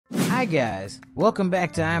Hi guys, welcome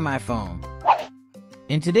back to iMyFone.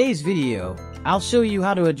 In today's video, I'll show you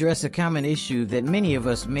how to address a common issue that many of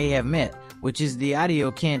us may have met, which is the audio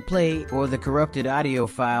can't play or the corrupted audio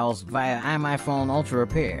files via iMyFone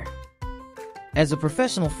UltraRepair. As a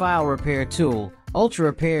professional file repair tool,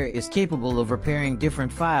 UltraRepair is capable of repairing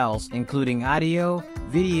different files including audio,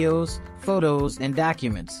 videos, photos, and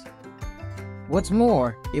documents. What's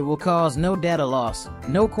more, it will cause no data loss,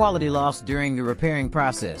 no quality loss during the repairing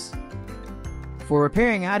process. For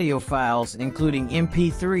repairing audio files including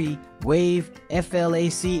MP3, WAV,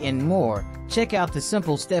 FLAC, and more, check out the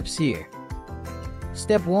simple steps here.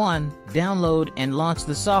 Step 1. Download and launch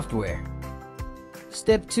the software.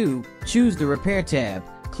 Step 2. Choose the Repair tab.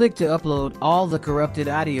 Click to upload all the corrupted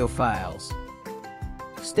audio files.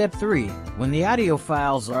 Step 3. When the audio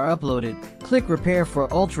files are uploaded, click Repair for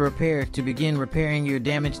UltraRepair to begin repairing your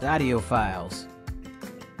damaged audio files.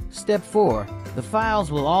 Step 4. The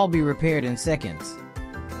files will all be repaired in seconds.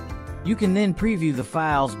 You can then preview the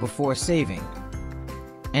files before saving.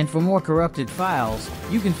 And for more corrupted files,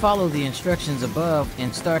 you can follow the instructions above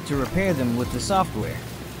and start to repair them with the software.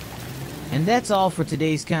 And that's all for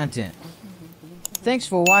today's content. Thanks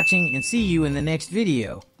for watching and see you in the next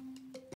video.